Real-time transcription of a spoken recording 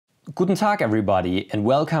Guten Tag everybody and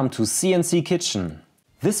welcome to CNC Kitchen.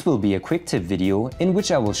 This will be a quick tip video in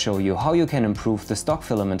which I will show you how you can improve the stock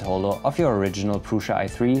filament holder of your original Prusa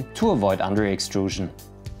i3 to avoid under extrusion.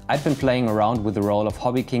 I've been playing around with the roll of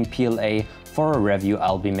Hobby King PLA for a review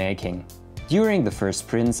I'll be making. During the first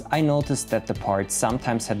prints I noticed that the parts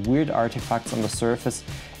sometimes had weird artifacts on the surface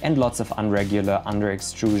and lots of irregular under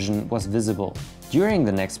extrusion was visible. During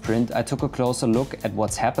the next print I took a closer look at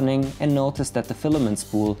what's happening and noticed that the filament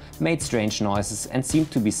spool made strange noises and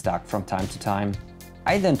seemed to be stuck from time to time.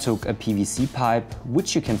 I then took a PVC pipe,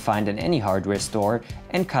 which you can find in any hardware store,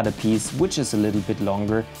 and cut a piece which is a little bit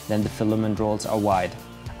longer than the filament rolls are wide.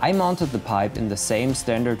 I mounted the pipe in the same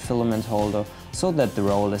standard filament holder so that the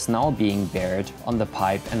roll is now being bared on the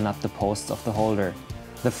pipe and not the posts of the holder.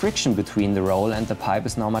 The friction between the roll and the pipe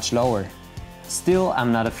is now much lower. Still,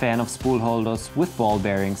 I'm not a fan of spool holders with ball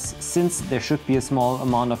bearings, since there should be a small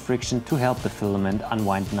amount of friction to help the filament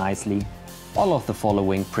unwind nicely. All of the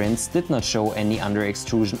following prints did not show any under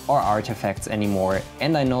extrusion or artifacts anymore,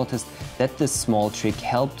 and I noticed that this small trick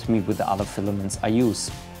helped me with the other filaments I use.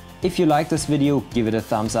 If you like this video, give it a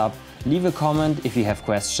thumbs up, leave a comment if you have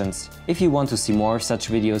questions. If you want to see more of such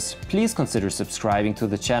videos, please consider subscribing to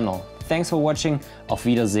the channel. Thanks for watching, auf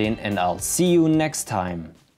Wiedersehen, and I'll see you next time.